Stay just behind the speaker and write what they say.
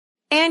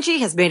Angie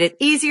has made it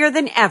easier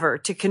than ever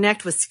to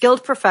connect with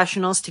skilled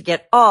professionals to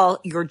get all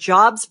your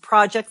jobs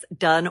projects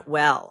done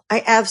well.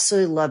 I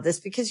absolutely love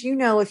this because,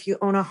 if you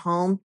own a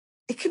home,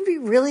 it can be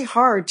really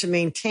hard to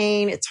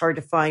maintain. It's hard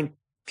to find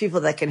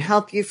people that can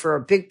help you for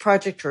a big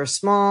project or a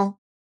small.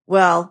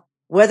 Well,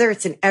 whether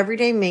it's in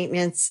everyday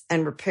maintenance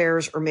and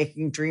repairs or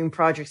making dream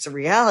projects a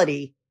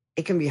reality,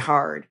 it can be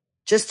hard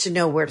just to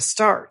know where to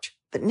start.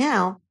 But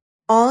now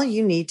all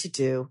you need to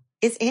do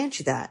is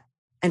Angie that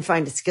and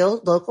find a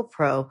skilled local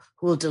pro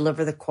who will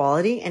deliver the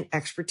quality and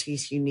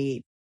expertise you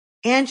need.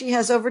 Angie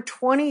has over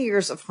 20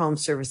 years of home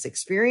service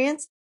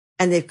experience,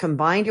 and they've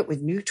combined it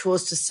with new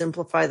tools to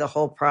simplify the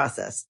whole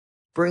process.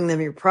 Bring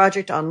them your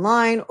project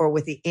online or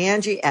with the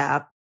Angie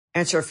app,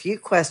 answer a few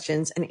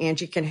questions, and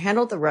Angie can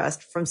handle the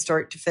rest from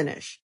start to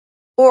finish.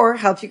 Or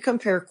help you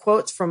compare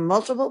quotes from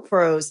multiple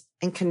pros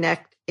and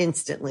connect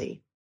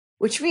instantly,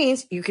 which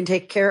means you can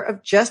take care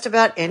of just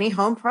about any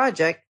home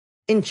project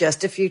in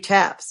just a few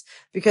taps.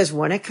 Because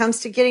when it comes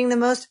to getting the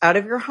most out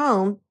of your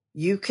home,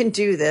 you can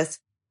do this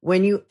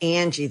when you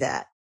Angie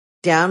that.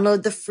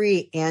 Download the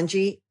free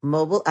Angie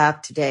mobile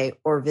app today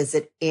or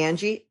visit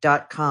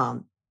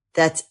Angie.com.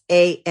 That's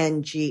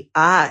ANGI.com.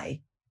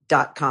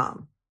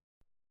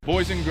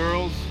 Boys and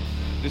girls,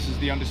 this is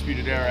the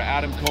Undisputed Era.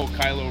 Adam Cole,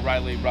 Kyle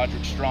O'Reilly,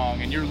 Roderick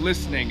Strong, and you're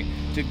listening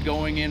to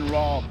Going In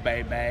Raw,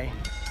 baby.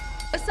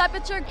 What's up,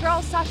 it's your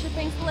girl, Sasha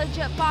Banks, the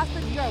legit boss,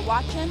 and you're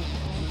watching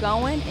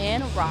Going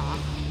In Raw.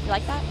 You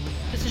like that?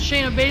 This is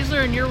Shayna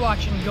Baszler, and you're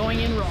watching Going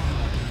In Raw.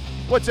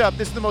 What's up?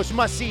 This is the most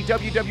must-see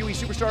WWE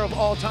superstar of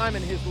all time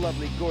and his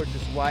lovely,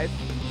 gorgeous wife,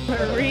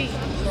 Marie.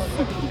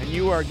 and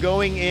you are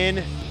going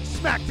in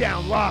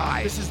SmackDown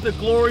Live. This is the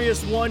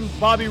glorious one,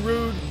 Bobby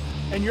Roode,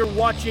 and you're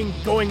watching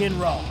Going In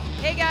Raw.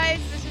 Hey guys,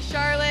 this is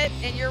Charlotte,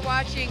 and you're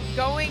watching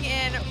Going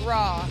In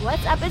Raw.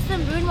 What's up? It's the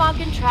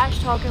moonwalking, trash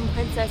talking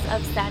princess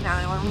of Staten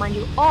Island. I want to remind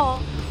you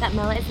all that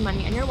Mela is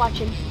money, and you're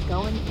watching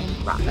Going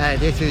In Raw. Hi,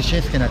 this is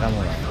Shinsuke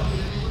Nakamura.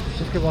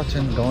 Shinsuke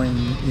watching Going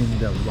In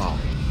the Raw.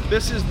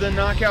 This is the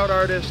knockout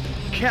artist,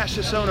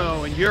 Cassius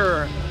Ohno, and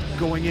you're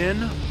Going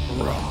In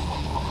Raw.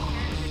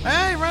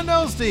 Hey,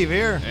 Rendo, Steve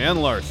here.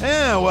 And Larson.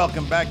 And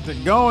welcome back to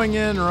Going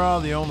In Raw,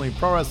 the only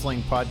pro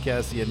wrestling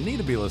podcast you need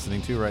to be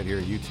listening to right here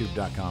at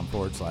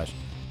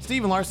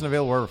youtube.com/Steve and Larson,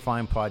 available wherever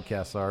fine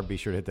podcasts are. Be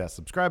sure to hit that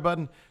subscribe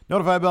button,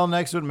 notify bell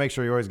next to it, and make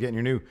sure you're always getting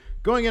your new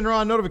Going In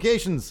Raw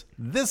notifications.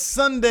 This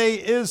Sunday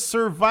is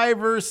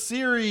Survivor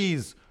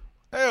Series.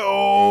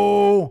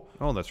 Hey-oh.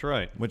 Oh, that's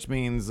right. Which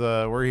means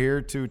we're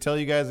here to tell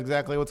you guys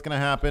exactly what's going to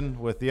happen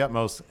with the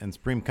utmost and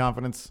supreme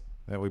confidence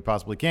that we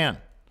possibly can,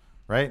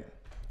 right?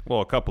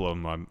 Well, a couple of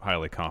them I'm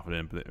highly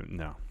confident, but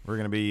no. We're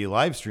going to be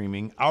live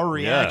streaming our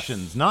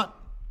reactions, not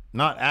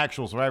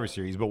actual Survivor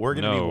Series, but we're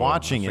going to be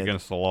watching it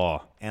against the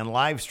law and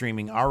live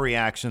streaming our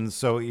reactions.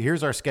 So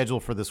here's our schedule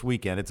for this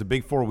weekend. It's a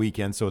Big Four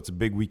weekend, so it's a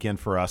big weekend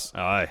for us.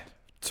 Aye.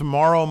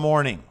 Tomorrow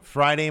morning,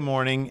 Friday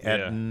morning at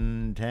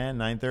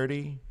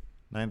 9:30?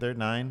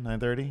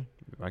 9:30?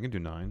 I can do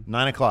 9.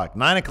 9 o'clock.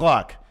 9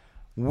 o'clock.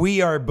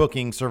 We are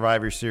booking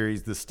Survivor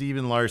Series. The Steve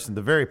and Larson,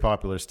 the very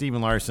popular Steve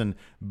and Larson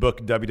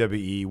book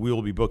WWE. We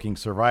will be booking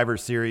Survivor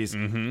Series.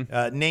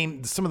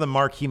 Name some of the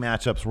marquee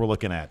matchups we're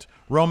looking at.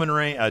 Roman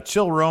Reigns,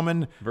 Chill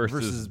Roman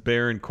versus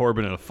Baron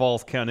Corbin in a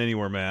Falls Count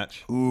Anywhere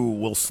match. Ooh,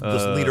 will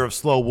the leader of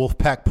Slow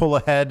Wolfpack pull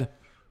ahead?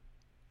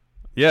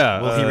 Yeah.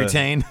 Will he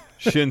retain?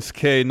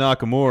 Shinsuke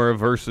Nakamura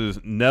versus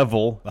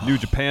Neville, New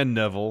Japan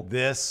Neville.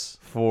 This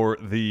for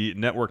the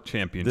network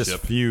championship. This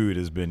feud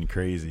has been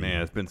crazy.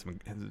 Man, it's been some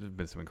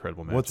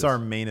incredible matches. What's our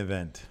main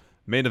event?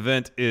 Main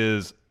event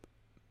is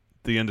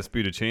the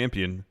undisputed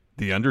champion,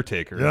 The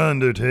Undertaker. The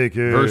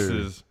Undertaker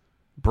versus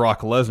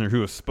Brock Lesnar, who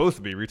was supposed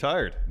to be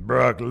retired.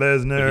 Brock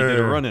Lesnar. He did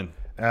a run-in.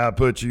 I'll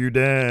put you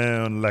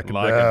down like a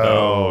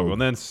dog.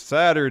 And then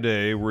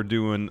Saturday, we're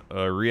doing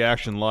a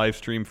reaction live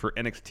stream for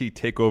NXT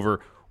TakeOver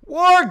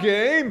War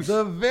Games.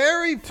 The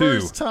very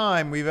first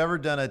time we've ever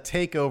done a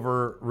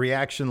TakeOver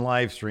reaction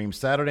live stream.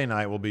 Saturday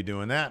night, we'll be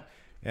doing that.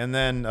 And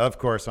then, of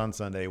course, on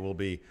Sunday, we'll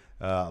be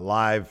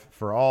live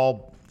for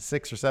all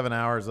 6 or 7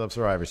 hours of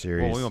Survivor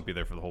Series. Well, we won't be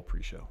there for the whole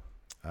pre-show.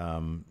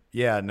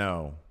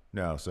 No.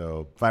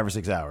 So 5 or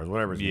 6 hours,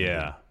 whatever.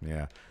 Yeah.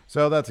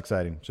 So that's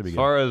exciting. Should be good.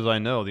 As far as I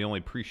know, the only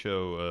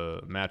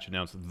pre-show match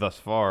announced thus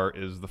far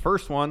is the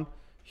first one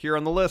here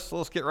on the list. So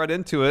let's get right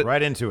into it.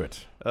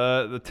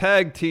 The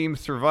tag team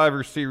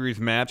Survivor Series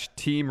match,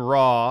 Team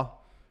Raw,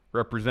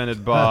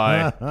 represented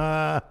by,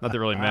 not that it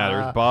really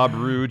matters, Bob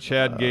Roode,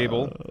 Chad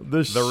Gable,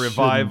 The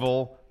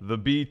Revival, the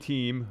B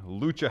Team,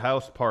 Lucha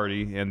House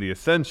Party, and the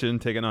Ascension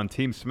taking on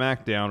Team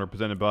SmackDown,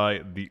 represented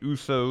by the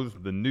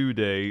Usos, the New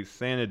Day,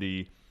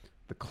 Sanity,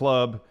 the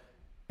Club,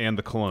 and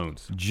the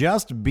Clones.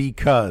 Just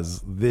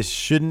because this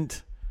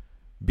shouldn't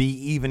be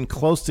even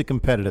close to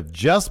competitive,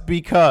 just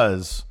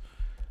because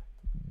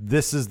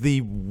this is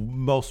the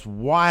most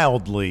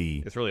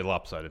wildly it's really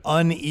lopsided,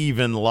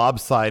 uneven,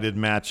 lopsided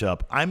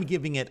matchup, I'm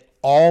giving it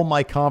all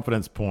my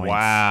confidence points.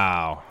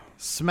 Wow.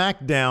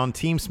 SmackDown,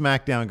 Team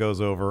SmackDown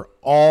goes over.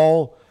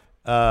 All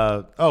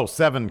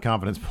 7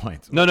 confidence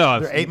points. No. There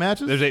are 8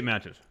 matches? There's 8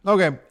 matches.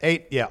 Okay,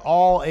 8. Yeah,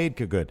 all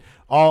 8 good.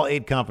 All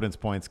 8 confidence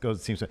points goes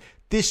to Team SmackDown.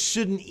 This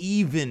shouldn't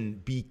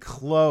even be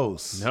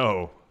close.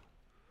 No.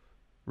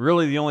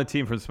 Really, the only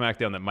team from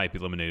SmackDown that might be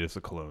eliminated is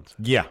the Colognes.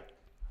 Yeah.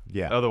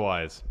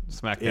 Otherwise,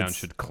 SmackDown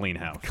should clean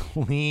house.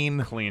 Clean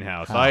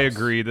house. I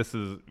agree. This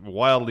is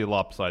wildly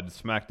lopsided.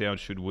 SmackDown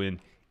should win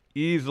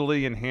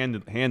easily and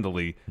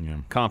handily. Yeah.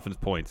 Confidence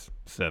points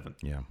 7.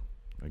 Yeah,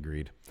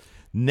 agreed.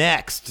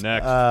 Next,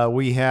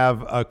 we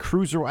have a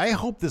cruiser. I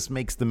hope this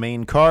makes the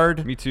main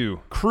card. Me too.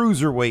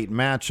 Cruiserweight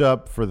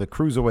matchup for the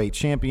Cruiserweight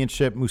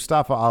Championship.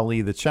 Mustafa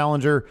Ali, the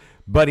challenger.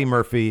 Buddy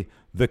Murphy,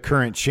 the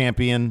current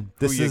champion.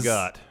 This Who you is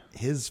got?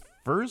 His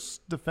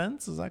first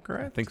defense, is that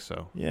correct? I think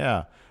so.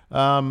 Yeah.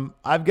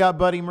 I've got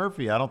Buddy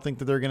Murphy. I don't think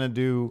that they're going to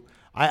do.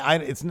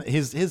 It's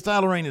his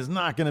title reign is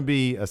not going to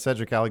be a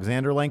Cedric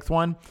Alexander length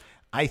one.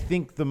 I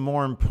think the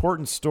more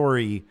important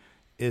story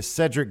is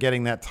Cedric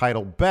getting that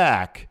title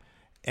back,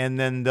 and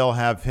then they'll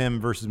have him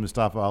versus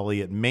Mustafa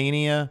Ali at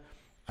Mania.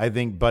 I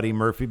think Buddy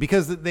Murphy,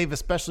 because they've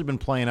especially been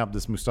playing up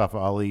this Mustafa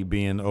Ali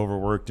being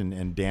overworked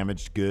and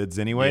damaged goods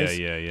anyways.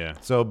 Yeah.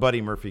 So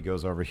Buddy Murphy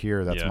goes over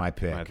here. That's my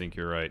pick. I think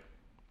you're right.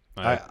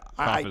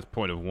 Confidence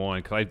point of 1,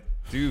 because I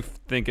do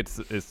think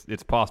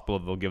it's possible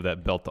they'll give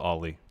that belt to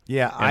Ali.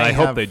 Yeah, and I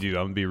hope they do. I'm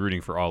going to be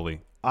rooting for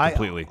Ali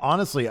completely.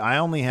 Honestly, I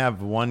only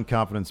have 1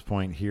 confidence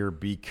point here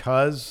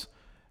because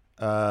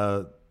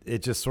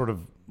it just sort of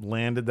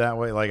landed that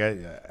way.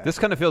 This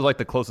kind of feels like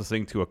the closest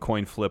thing to a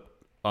coin flip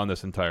on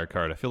this entire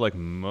card. I feel like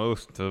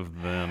most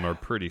of them are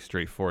pretty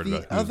straightforward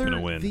about who's going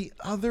to win. The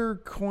other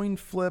coin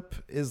flip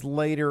is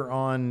later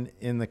on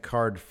in the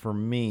card for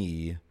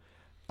me.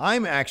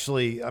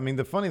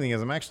 The funny thing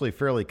is I'm actually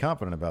fairly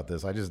confident about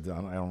this. I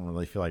don't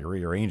really feel like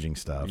rearranging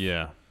stuff.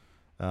 Yeah.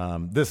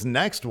 This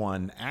next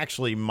one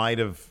actually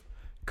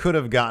could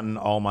have gotten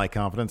all my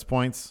confidence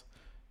points.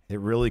 It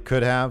really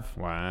could have.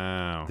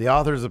 Wow. The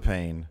Authors of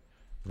Pain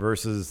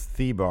versus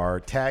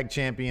Thebar, tag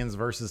champions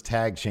versus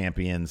tag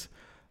champions.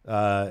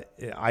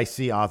 I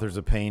see Authors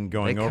of Pain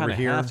going over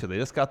here. Have to. They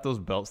just got those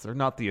belts. They're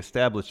not the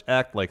established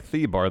act like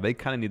Thebar. They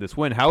kind of need this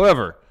win.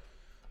 However,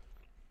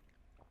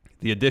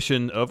 the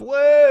addition of Big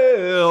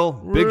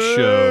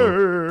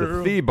Show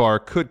to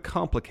Thebar could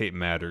complicate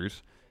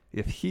matters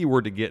if he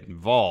were to get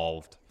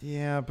involved.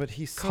 Yeah, but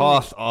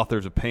cost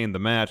Authors of Pain the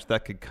match.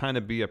 That could kind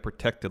of be a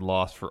protected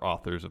loss for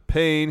Authors of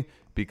Pain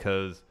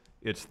because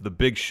it's the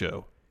Big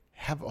Show.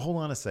 Hold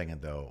on a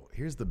second though.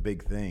 Here's the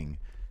big thing.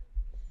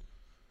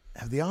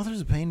 Have the Authors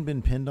of Pain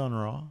been pinned on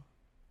Raw?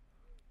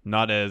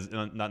 Not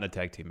in a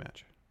tag team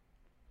match.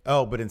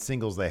 Oh, but in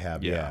singles they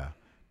have. Yeah.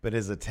 But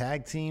as a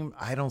tag team,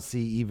 I don't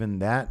see even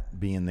that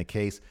being the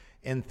case.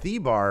 In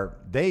Thebar,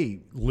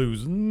 they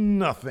lose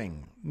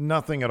nothing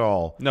at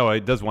all. No,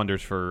 it does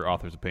wonders for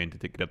Authors of Pain to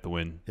get up the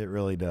win. It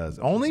really does.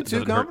 Only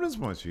 2 confidence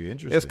points for you.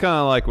 Interesting. It's kind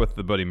of like with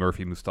the Buddy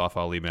Murphy Mustafa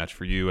Ali match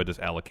for you. I just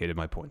allocated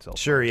my points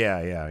elsewhere. Sure,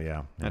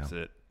 yeah. That's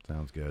it.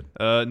 Sounds good.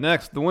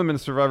 Next, the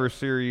Women's Survivor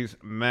Series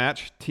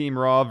match, Team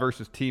Raw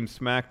versus Team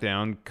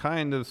SmackDown.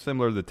 Kind of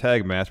similar to the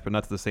tag match, but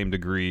not to the same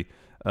degree.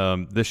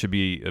 This should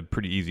be a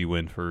pretty easy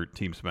win for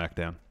Team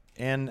SmackDown.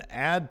 And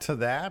add to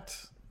that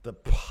the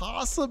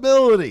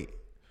possibility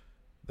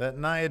that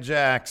Nia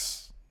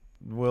Jax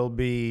will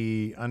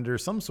be under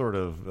some sort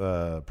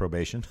of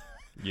probation.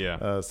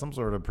 Yeah. Some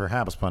sort of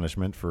perhaps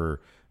punishment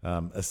for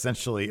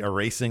essentially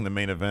erasing the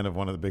main event of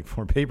one of the Big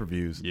 4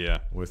 pay-per-views. Yeah.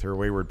 With her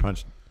wayward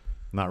punch,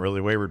 not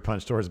really wayward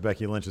punch towards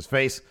Becky Lynch's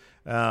face.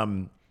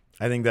 I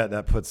think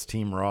that puts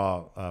Team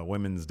Raw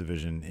women's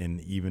division in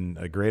even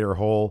a greater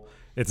hole.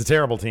 It's a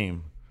terrible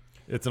team.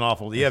 It's an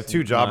awful. You have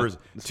 2 jobbers,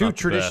 2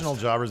 traditional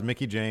jobbers.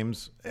 Mickey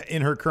James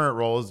in her current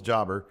role as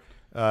jobber,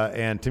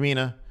 and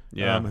Tamina,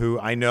 who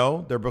I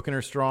know they're booking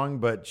her strong,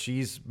 but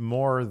she's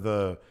less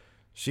the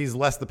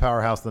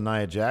powerhouse than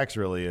Nia Jax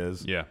really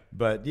is. Yeah.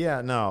 But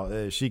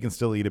she can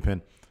still eat a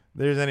pin.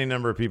 There's any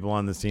number of people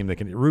on this team that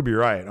can. Ruby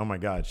Riott, oh my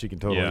God, she can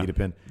totally eat a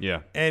pin. Yeah.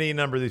 Any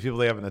number of these people,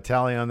 they have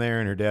Natalya on there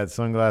and her dad's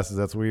sunglasses.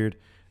 That's weird.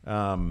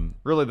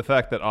 Really, the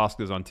fact that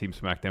Asuka's on Team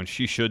SmackDown,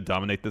 she should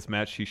dominate this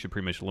match. She should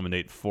pretty much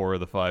eliminate 4 of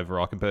the 5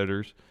 Raw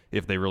competitors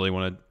if they really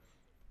want to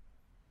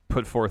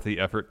put forth the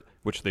effort,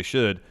 which they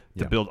should,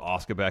 to build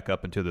Asuka back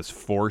up into this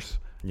force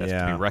that's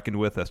to be reckoned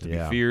with, that's to be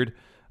feared.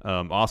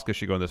 Asuka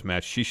should go in this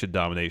match. She should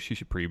dominate. She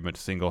should pretty much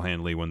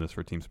single-handedly win this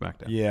for Team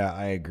SmackDown. Yeah,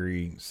 I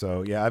agree.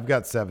 So, I've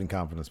got 7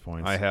 confidence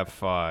points. I have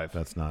 5.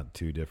 That's not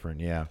too different,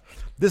 yeah.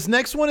 This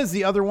next one is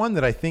the other one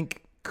that I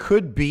think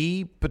could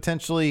be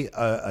potentially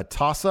a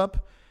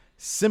toss-up.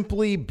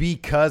 Simply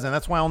because, and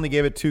that's why I only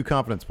gave it 2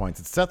 confidence points.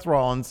 It's Seth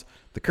Rollins,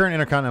 the current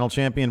Intercontinental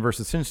Champion,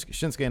 versus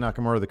Shinsuke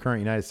Nakamura, the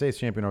current United States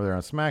Champion over there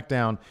on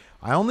SmackDown.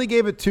 I only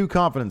gave it 2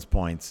 confidence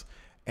points,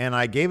 and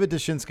I gave it to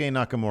Shinsuke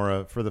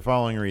Nakamura for the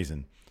following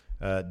reason.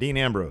 Dean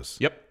Ambrose.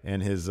 Yep.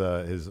 And his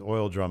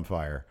oil drum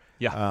fire.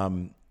 Yeah.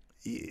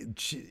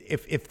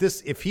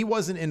 If he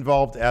wasn't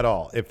involved at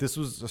all, if this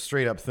was a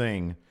straight up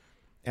thing,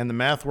 and the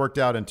math worked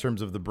out in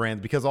terms of the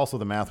brand, because also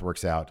the math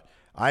works out,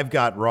 I've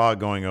got Raw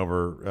going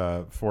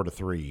over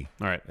 4-3.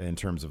 All right. In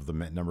terms of the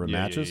number of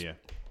matches. Yeah.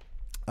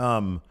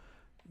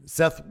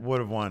 Seth would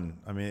have won.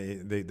 I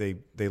mean,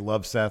 they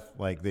love Seth.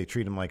 Like, they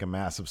treat him like a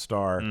massive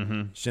star.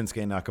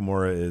 Shinsuke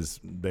Nakamura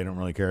they don't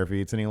really care if he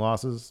eats any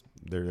losses.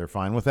 They're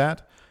fine with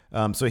that.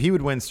 So he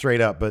would win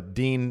straight up, but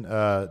Dean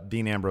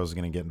Ambrose is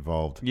going to get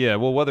involved. Yeah,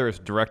 well, whether it's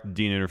direct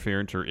Dean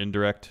interference or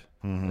indirect,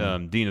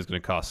 Dean is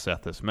going to cost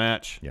Seth this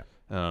match. Yeah.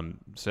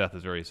 Seth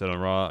has already said on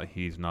Raw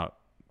he's not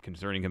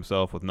concerning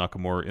himself with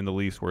Nakamura in the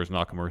least, whereas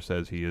Nakamura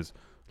says he is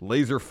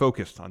laser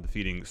focused on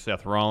defeating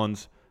Seth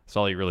Rollins. That's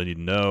all you really need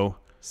to know.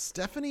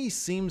 Stephanie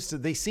seem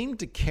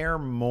to care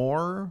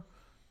more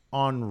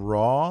on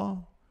Raw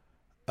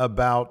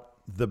about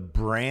the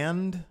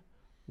brand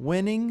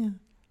winning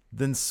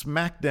than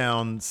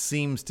SmackDown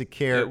seems to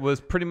care. It was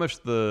pretty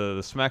much the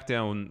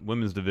SmackDown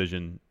women's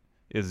division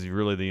is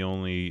really the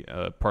only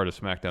part of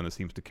SmackDown that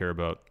seems to care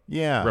about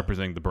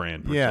representing the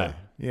brand. Per se.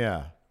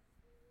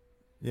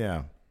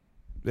 Yeah.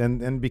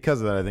 And because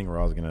of that, I think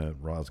Raw's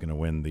gonna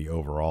win the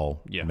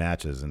overall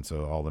matches, and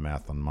so all the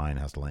math on mine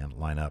has to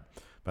line up.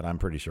 But I'm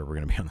pretty sure we're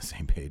going to be on the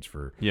same page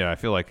for. Yeah, I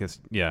feel like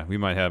we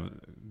might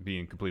be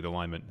in complete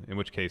alignment. In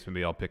which case,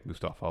 maybe I'll pick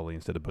Mustafa Ali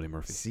instead of Buddy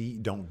Murphy. See,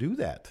 don't do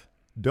that.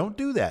 Don't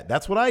do that.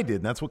 That's what I did,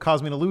 and that's what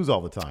caused me to lose all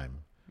the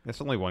time.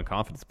 That's only one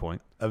confidence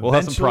point. We'll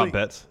have some prop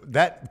bets.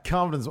 That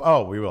confidence.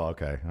 Oh, we will.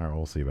 Okay. All right.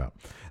 We'll see about.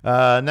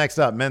 Next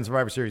up, Men's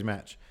Survivor Series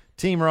match: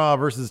 Team Raw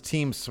versus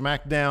Team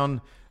SmackDown.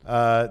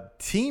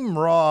 Team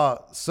Raw.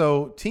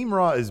 So Team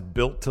Raw is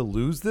built to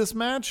lose this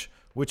match,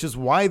 which is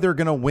why they're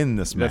going to win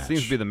this match. That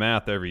seems to be the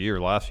math every year.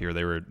 Last year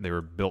they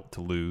were built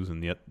to lose,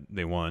 and yet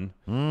they won.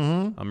 I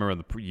remember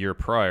the year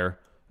prior.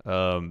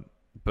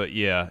 But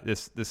yeah,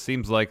 this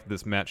seems like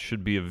this match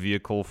should be a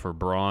vehicle for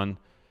Braun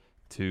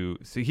to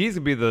see. He's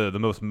going to be the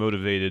most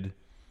motivated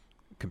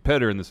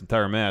competitor in this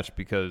entire match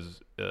because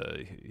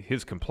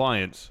his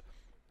compliance,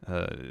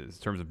 in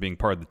terms of being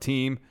part of the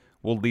team,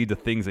 will lead to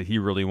things that he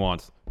really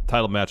wants.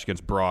 Title match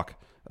against Brock,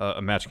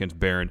 a match against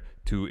Baron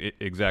to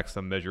exact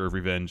some measure of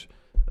revenge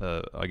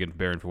against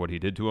Baron for what he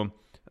did to him.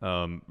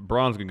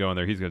 Braun's going to go in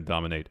there. He's going to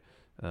dominate.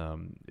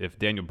 If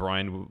Daniel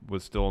Bryan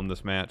was still in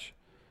this match,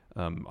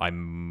 I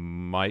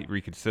might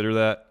reconsider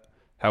that.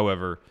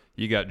 However,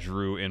 you got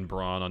Drew and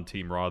Braun on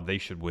Team Raw. They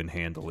should win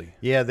handily.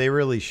 Yeah, they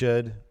really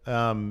should.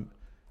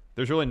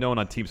 There's really no one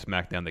on Team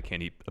SmackDown that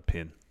can't eat a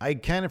pin. I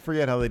kind of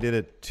forget how they did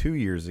it 2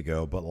 years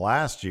ago, but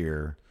last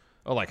year...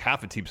 Oh, like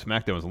half of Team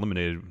SmackDown was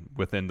eliminated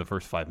within the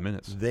first 5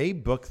 minutes. They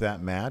booked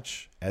that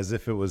match as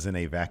if it was in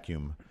a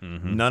vacuum.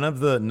 None of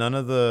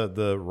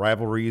the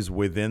rivalries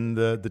within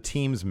the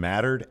teams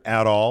mattered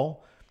at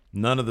all.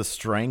 None of the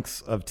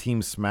strengths of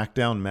Team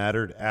SmackDown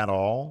mattered at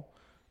all.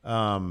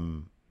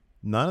 None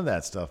of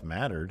that stuff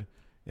mattered.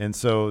 And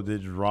so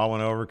did Raw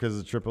went over because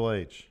of Triple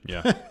H.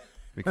 Yeah.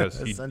 Because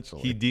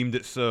he deemed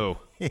it so.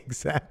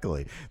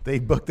 Exactly. They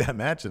booked that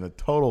match in a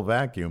total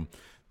vacuum.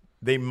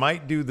 They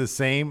might do the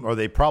same, or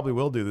they probably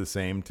will do the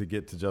same to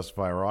get to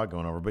justify Raw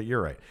going over. But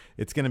you're right.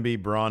 It's going to be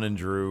Braun and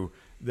Drew.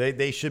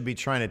 They should be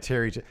trying to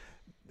tear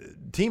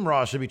Team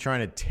Raw should be trying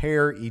to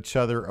tear each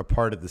other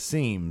apart at the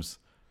seams.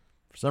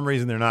 For some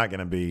reason, they're not going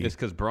to be. It's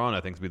because Braun,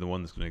 I think, is going to be the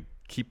one that's going to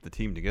keep the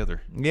team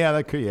together. Yeah,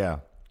 that could. Yeah,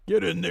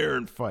 get in there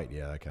and fight.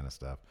 Yeah, that kind of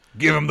stuff.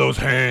 Give him those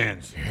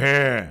hands.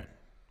 Yeah.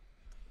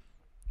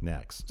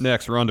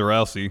 Next, Ronda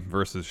Rousey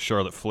versus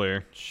Charlotte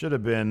Flair. Should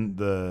have been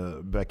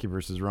the Becky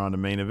versus Ronda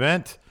main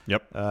event.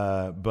 Yep.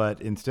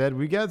 But instead,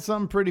 we got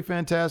something pretty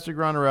fantastic.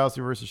 Ronda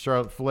Rousey versus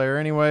Charlotte Flair.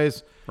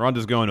 Anyways,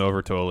 Ronda's going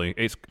over totally.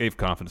 Eight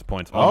confidence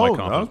points. All my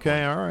confidence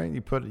okay, points. All right.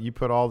 You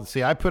put all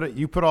the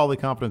you put all the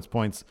confidence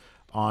points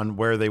on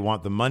where they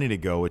want the money to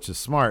go, which is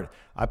smart.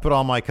 I put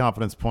all my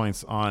confidence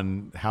points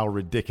on how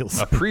ridiculous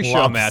a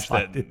pre-show match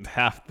that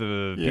half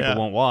the people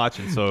won't watch,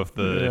 and so if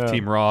if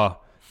Team Raw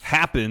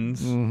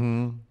happens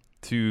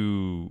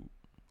to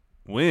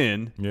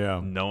win,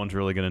 no one's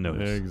really going to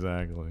notice.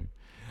 Exactly.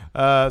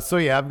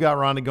 I've got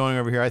Ronda going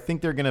over here. I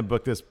think they're going to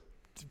book this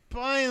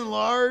by and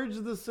large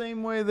the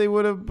same way they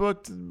would have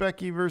booked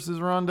Becky versus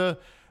Ronda.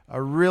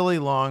 A really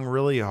long,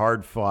 really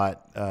hard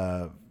fought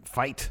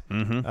fight,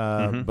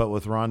 but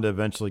with Ronda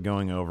eventually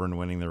going over and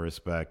winning the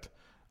respect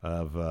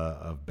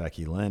of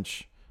Becky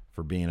Lynch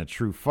for being a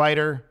true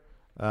fighter.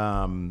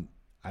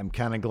 I'm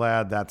kind of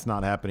glad that's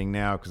not happening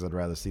now because I'd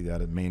rather see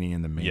that at Mania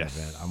in the main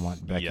event. I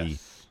want Becky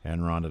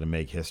and Ronda to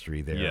make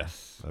history there.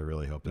 Yes. I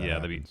really hope that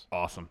happens. That'd be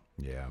awesome.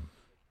 Yeah.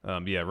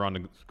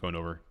 Ronda's going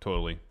over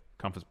totally.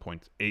 Confidence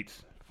points 8.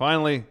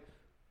 Finally,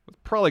 it's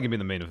probably going to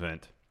be the main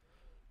event.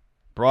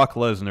 Brock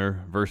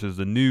Lesnar versus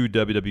the new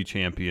WWE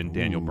champion,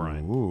 Daniel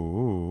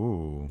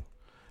Bryan.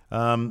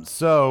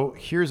 So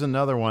here's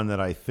another one that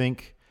I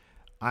think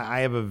I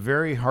have a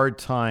very hard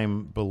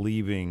time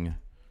believing.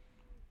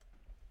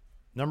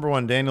 Number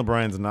one, Daniel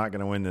Bryan's not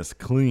going to win this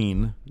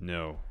clean.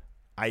 No.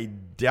 I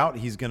doubt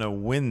he's going to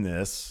win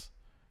this.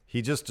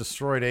 He just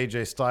destroyed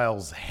AJ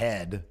Styles'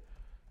 head.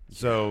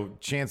 So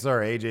chances are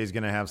AJ is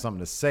going to have something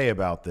to say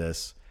about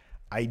this.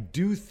 I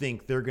do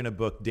think they're going to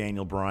book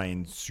Daniel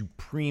Bryan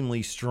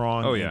supremely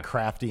strong and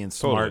crafty and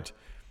smart.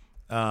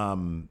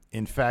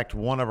 In fact,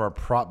 one of our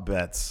prop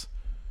bets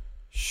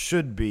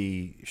should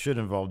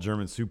involve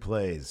German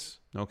suplex.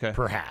 Okay.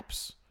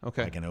 Perhaps.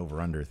 Okay. Like an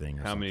over-under thing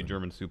or How something. many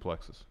German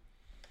suplexes?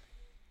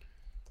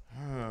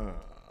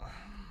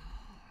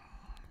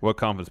 What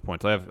confidence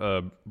points? I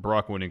have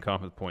Brock winning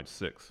confidence point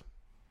 6.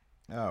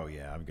 Oh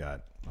yeah, I've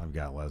got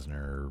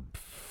Lesnar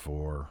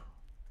 4.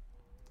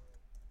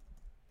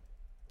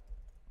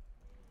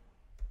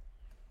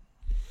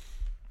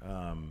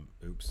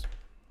 Oops.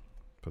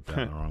 Put that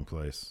in the wrong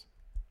place.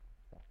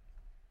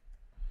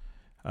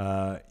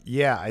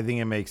 Yeah, I think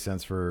it makes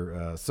sense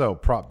for so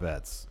prop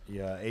bets.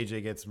 Yeah,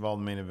 AJ gets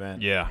involved in the main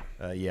event. Yeah.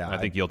 Yeah. I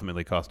think he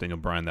ultimately cost Daniel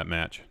Bryan that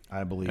match.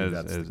 I believe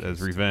that's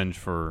as revenge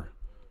for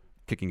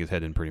kicking his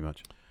head in pretty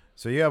much.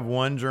 So you have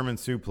one German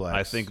suplex.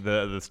 I think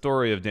the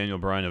story of Daniel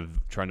Bryan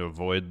of trying to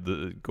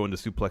avoid going to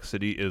Suplex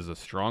City is a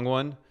strong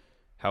one.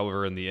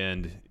 However, in the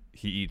end,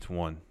 he eats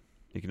one.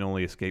 He can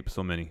only escape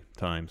so many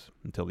times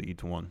until he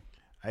eats one.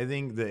 I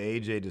think the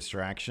AJ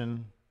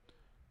distraction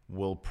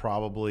will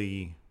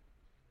probably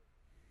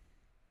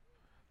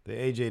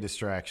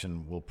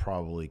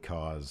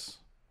cause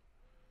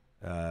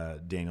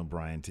Daniel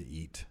Bryan to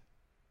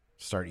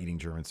start eating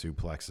German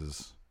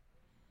suplexes.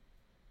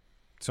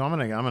 So I'm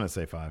gonna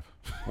say 5.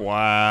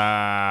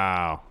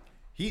 Wow.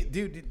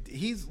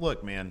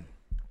 Look, man.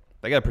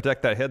 They gotta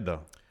protect that head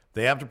though.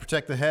 They have to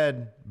protect the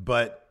head,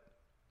 but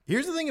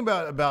here's the thing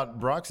about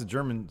Brock's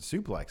German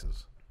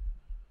suplexes.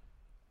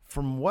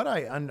 From what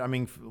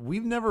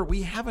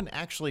we haven't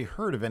actually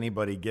heard of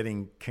anybody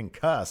getting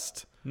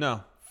concussed.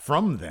 No.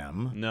 From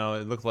them. No,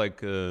 it looked like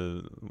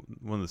one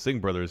of the Singh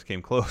brothers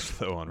came close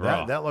though on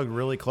Raw. That looked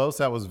really close.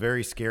 That was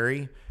very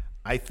scary.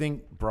 I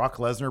think Brock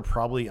Lesnar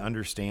probably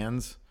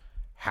understands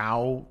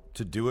how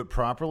to do it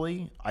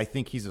properly. I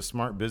think he's a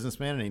smart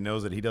businessman, and he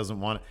knows that he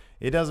doesn't want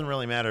it. It doesn't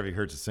really matter if he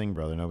hurts a Singh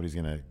brother. Nobody's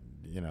gonna,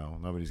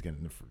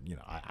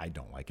 I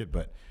don't like it,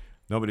 but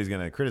nobody's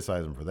gonna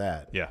criticize him for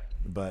that. Yeah.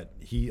 But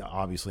he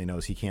obviously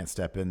knows he can't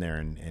step in there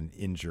and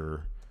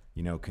injure,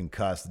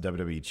 concuss the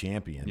WWE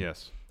champion.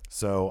 Yes.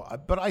 So,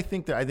 but I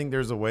think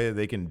there's a way that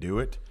they can do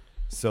it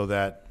so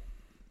that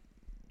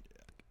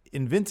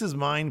in Vince's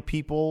mind,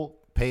 people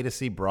pay to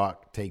see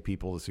Brock take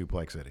people to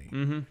Suplex City.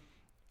 Mm-hmm.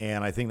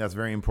 And I think that's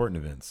very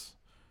important to Vince.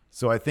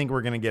 So I think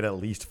we're going to get at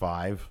least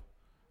 5.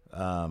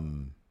 So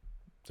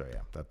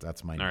yeah,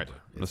 that's my number. All right,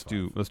 let's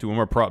do one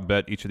more prop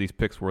bet. Each of these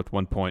picks worth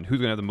 1 point. Who's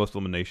going to have the most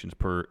eliminations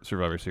per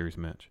Survivor Series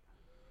match?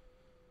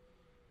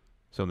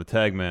 So in the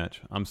tag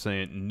match, I'm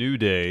saying New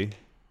Day,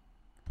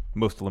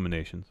 most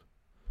eliminations.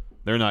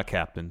 They're not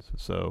captains,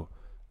 so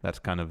that's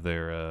kind of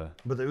their.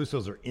 But the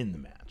Usos are in the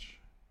match.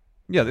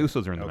 Yeah, the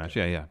Usos are in the match.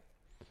 Yeah.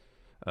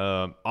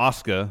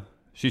 Asuka,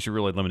 she should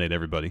really eliminate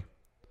everybody.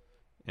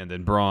 And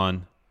then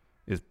Braun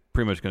is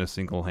pretty much going to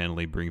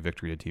single-handedly bring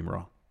victory to Team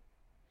Raw.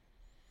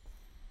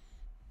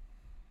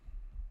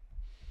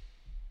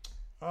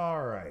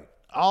 All right.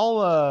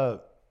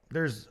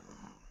 There's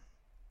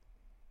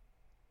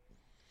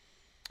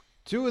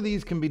 2 of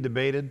these can be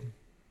debated.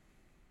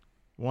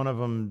 One of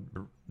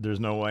them,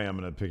 there's no way I'm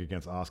going to pick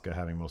against Asuka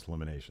having most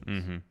eliminations.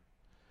 Mm-hmm.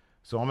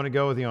 So I'm going to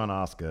go with you on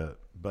Asuka,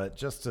 but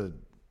just to...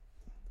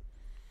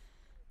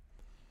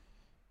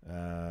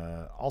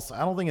 also, I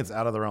don't think it's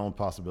out of the realm of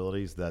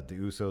possibilities that the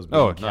Usos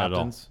being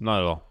captains not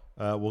at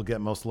all. Will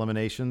get most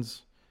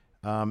eliminations.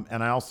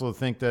 And I also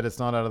think that it's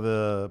not out of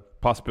the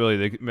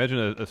possibility. Imagine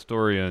a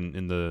story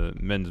in the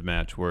men's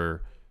match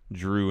where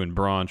Drew and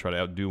Braun try to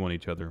outdo one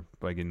each other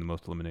by getting the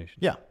most eliminations.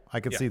 Yeah, I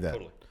could see that.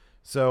 Totally.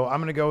 So I'm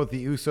going to go with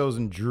the Usos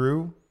and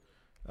Drew.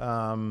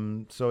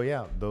 So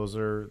yeah, those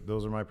are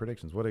my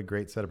predictions. What a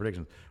great set of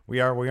predictions.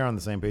 We are on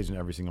the same page in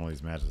every single one of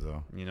these matches,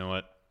 though. You know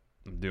what?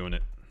 I'm doing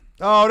it.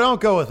 Oh, don't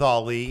go with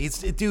Ali.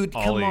 Dude,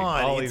 Ali. come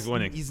on. Ali's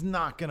winning. He's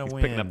not going to win.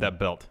 He's picking up that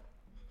belt.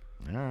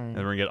 All right. And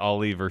we're going to get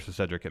Ali versus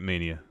Cedric at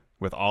Mania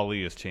with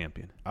Ali as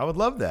champion. I would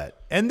love that.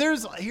 And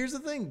here's the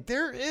thing.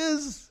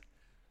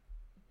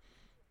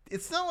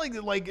 It's not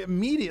like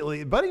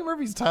immediately. Buddy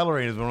Murphy's title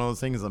reign is one of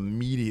those things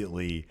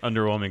immediately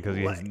underwhelming because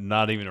he's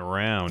not even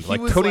around. Like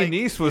Cody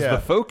Nese was the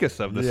focus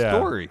of the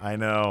story. I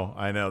know.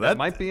 That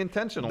might be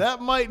intentional.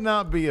 That might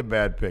not be a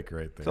bad pick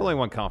right there. It's only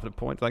 1 confident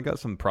point. I got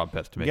some prop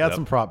bets to make. Got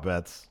some prop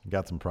bets.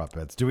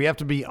 Do we have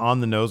to be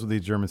on the nose with these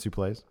German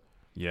suplex?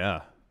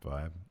 Yeah.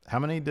 5. How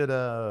many did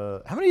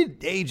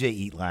AJ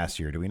eat last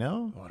year? Do we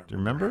know? Do you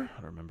remember?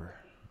 I don't remember.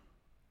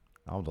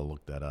 I'll have to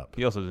look that up.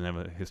 He also didn't have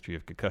a history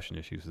of concussion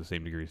issues to the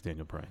same degree as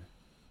Daniel Bryan.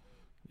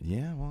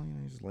 Yeah, well,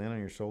 you just land on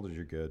your shoulders,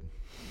 you're good.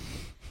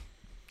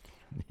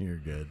 You're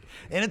good.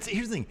 And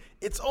here's the thing.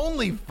 It's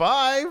only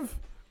 5.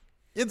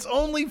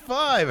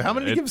 How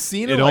many did you give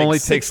Cena? It only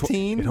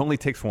 16? It only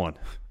takes 1.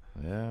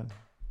 Yeah.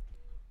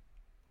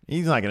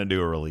 He's not going to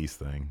do a release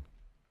thing.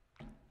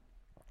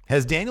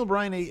 Has Daniel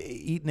Bryan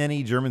eaten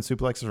any German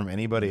suplexes from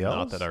anybody else?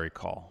 Not that I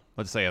recall.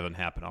 Let's say it hasn't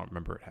happened. I don't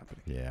remember it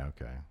happening. Yeah,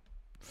 okay.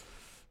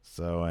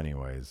 So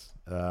anyways,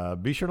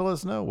 be sure to let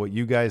us know what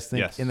you guys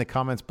think in the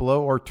comments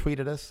below or tweet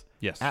at us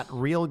at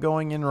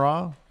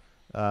RealGoingInRaw.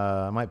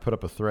 I might put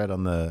up a thread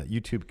on the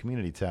YouTube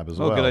community tab as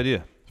well. Oh, good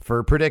idea.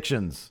 For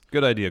predictions.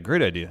 Good idea.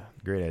 Great idea.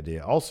 Great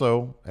idea.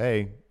 Also,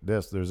 hey,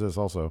 there's this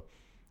also.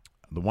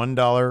 The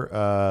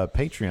 $1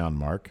 Patreon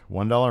mark,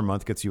 $1 a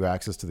month gets you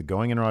access to the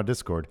Going in Raw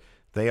Discord.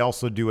 They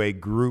also do a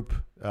group.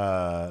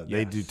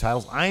 They do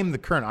titles. I'm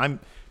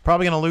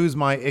probably going to lose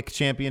my IC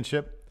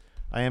championship.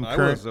 I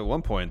was at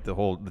one point the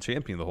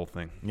champion, the whole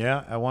thing.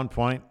 Yeah, at one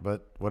point.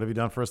 But what have you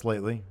done for us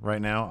lately?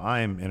 Right now,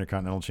 I am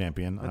Intercontinental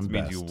Champion. That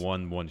means you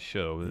won one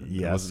show.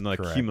 Yes, it wasn't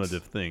a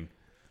cumulative thing.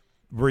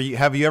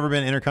 Have you ever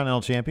been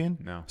Intercontinental Champion?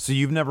 No. So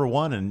you've never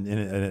won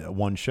in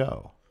one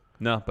show?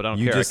 No, but I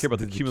don't care. I care about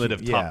the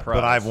cumulative top prize.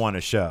 But I've won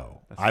a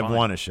show. I've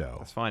won a show.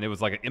 That's fine. It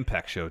was like an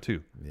Impact show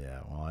too. Yeah.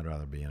 Well, I'd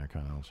rather be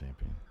Intercontinental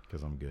Champion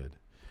because I'm good.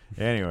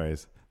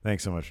 Anyways,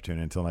 thanks so much for tuning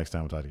in. Until next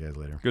time, we'll talk to you guys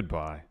later.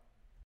 Goodbye.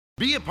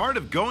 Be a part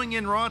of Going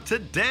In Raw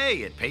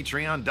today at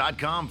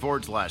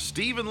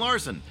patreon.com/Steven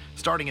Larson.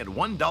 Starting at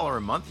 $1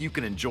 a month, you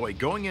can enjoy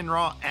Going In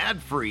Raw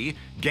ad-free,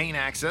 gain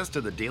access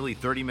to the daily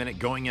 30-minute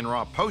Going In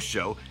Raw post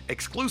show,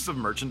 exclusive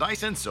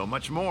merchandise, and so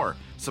much more.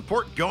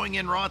 Support Going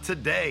In Raw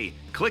today.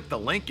 Click the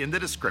link in the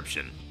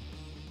description.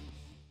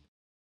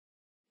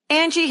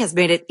 Angie has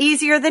made it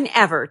easier than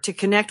ever to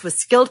connect with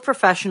skilled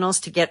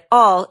professionals to get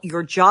all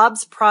your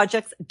jobs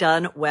projects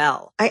done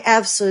well. I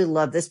absolutely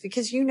love this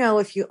because,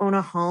 if you own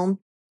a home,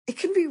 it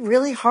can be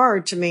really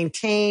hard to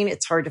maintain.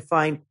 It's hard to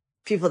find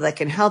people that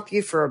can help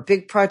you for a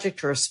big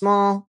project or a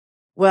small.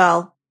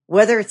 Well,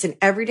 whether it's in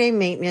everyday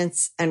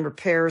maintenance and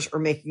repairs or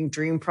making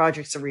dream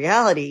projects a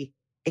reality,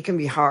 it can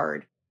be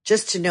hard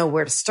just to know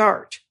where to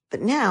start.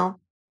 But now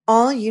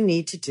all you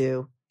need to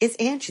do is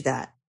Angie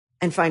that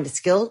and find a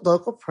skilled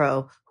local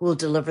pro who will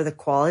deliver the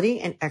quality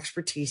and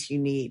expertise you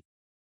need.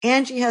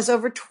 Angie has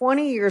over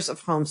 20 years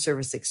of home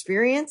service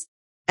experience,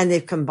 and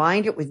they've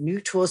combined it with new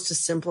tools to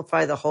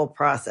simplify the whole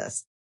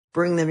process.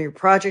 Bring them your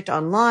project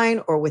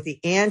online or with the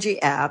Angie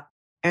app,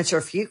 answer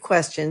a few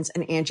questions,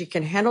 and Angie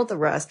can handle the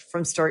rest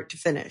from start to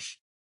finish.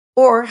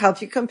 Or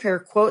help you compare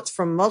quotes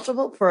from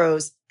multiple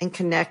pros and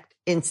connect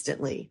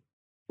instantly,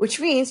 which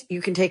means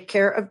you can take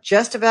care of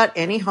just about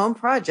any home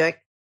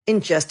project in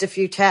just a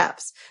few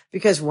taps.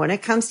 Because when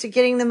it comes to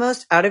getting the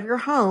most out of your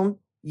home,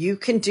 you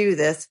can do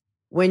this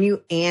when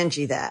you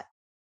Angie that.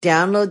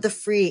 Download the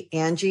free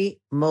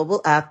Angie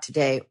mobile app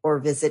today or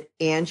visit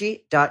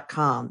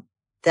Angie.com.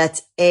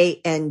 That's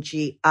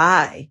ANGI.com.